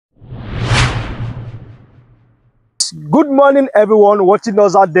Good morning, everyone watching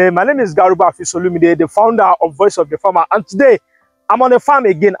us out there. My name is Garuba Afisolumide, the founder of Voice of the Farmer, and today I'm on a farm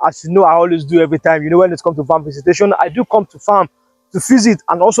again. As you know, I always do every time. You know, when it comes to farm visitation, I do come to farm to visit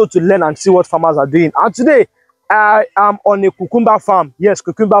and also to learn and see what farmers are doing. And today I am on a cucumber farm. Yes,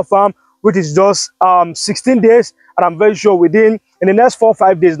 cucumber farm, which is just 16 days, and I'm very sure in the next 4 or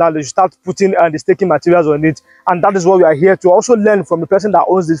 5 days now they should start putting the staking materials on it. And that is what we are here to also learn from the person that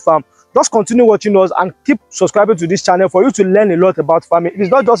owns this farm. Just continue watching us and keep subscribing to this channel for you to learn a lot about farming. It's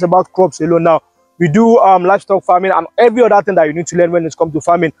not just about crops alone now. We do livestock farming and every other thing that you need to learn when it comes to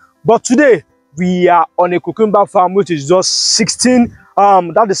farming. But today we are on a cucumber farm, which is just 16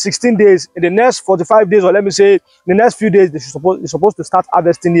 that is 16 days. In the next 45 days, or let me say in the next few days, they're supposed to start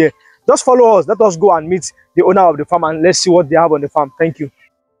harvesting here. Just follow us. Let us go and meet the owner of the farm and let's see what they have on the farm. Thank you.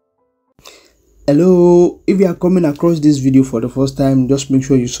 Hello, if you are coming across this video for the first time, just make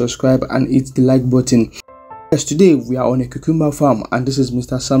sure you subscribe and hit the like button. Yes, today we are on a cucumber farm and this is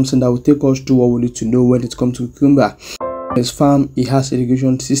Mr. Samson that will take us through what we need to know when it comes to cucumber. His farm, he has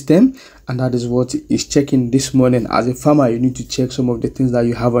irrigation system, and that is what he's checking this morning. As a farmer, you need to check some of the things that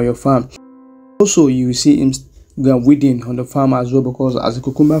you have on your farm. Also, you will see him weeding on the farm as well, because as a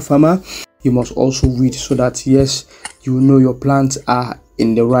cucumber farmer, you must also weed so that yes, you will know your plants are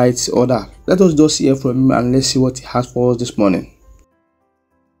in the right order. Let us just hear from him and let's see what he has for us this morning.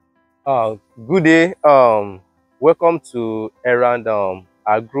 Good day. Welcome to Erand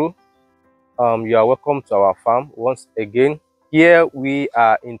Agro. You are welcome to our farm once again. Here we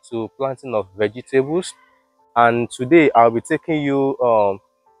are into planting of vegetables, and today I'll be taking you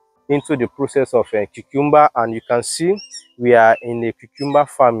into the process of cucumber, and you can see we are in a cucumber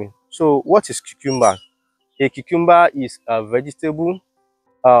farming. So what is cucumber? A cucumber is a vegetable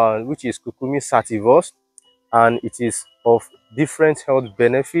which is Cucumis sativus, and it is of different health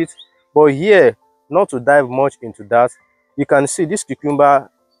benefits. But here, not to dive much into that, you can see this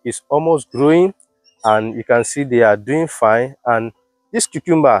cucumber is almost growing, and you can see they are doing fine. And this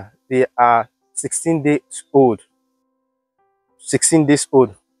cucumber, they are 16 days old. 16 days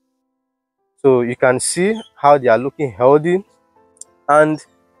old. So you can see how they are looking healthy. And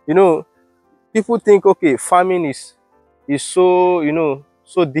you know, people think, okay, farming is so,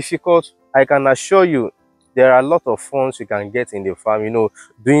 so difficult. I can assure you there are a lot of funds you can get in the farm,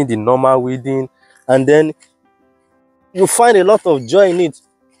 doing the normal weeding, and then you find a lot of joy in it.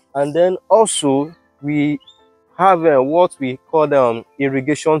 And then also we have what we call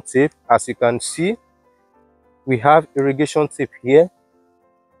irrigation tape. As you can see, we have irrigation tape here.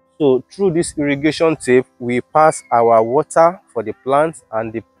 So through this irrigation tape, we pass our water for the plant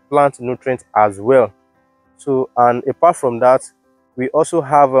and the plant nutrients as well. So, and apart from that, we also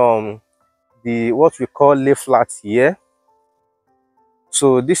have what we call lay flat here.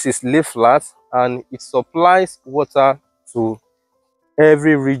 So this is lay flat, and it supplies water to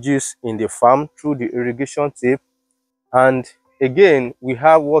every ridges in the farm through the irrigation tape. And again, we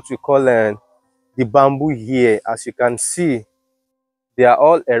have what we call the bamboo here. As you can see, they are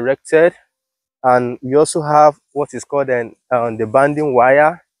all erected, and we also have what is called the banding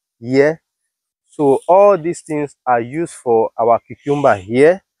wire here. So all these things are used for our cucumber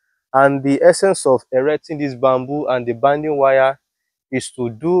here, and the essence of erecting this bamboo and the banding wire is to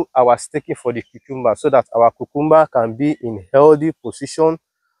do our staking for the cucumber, so that our cucumber can be in healthy position,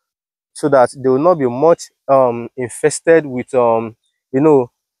 so that they will not be much infested with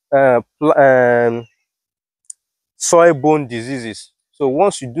soil-borne diseases. So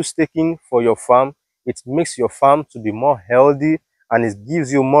once you do staking for your farm, it makes your farm to be more healthy, and it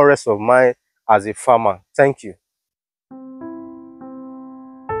gives you more rest of mind as a farmer. Thank you.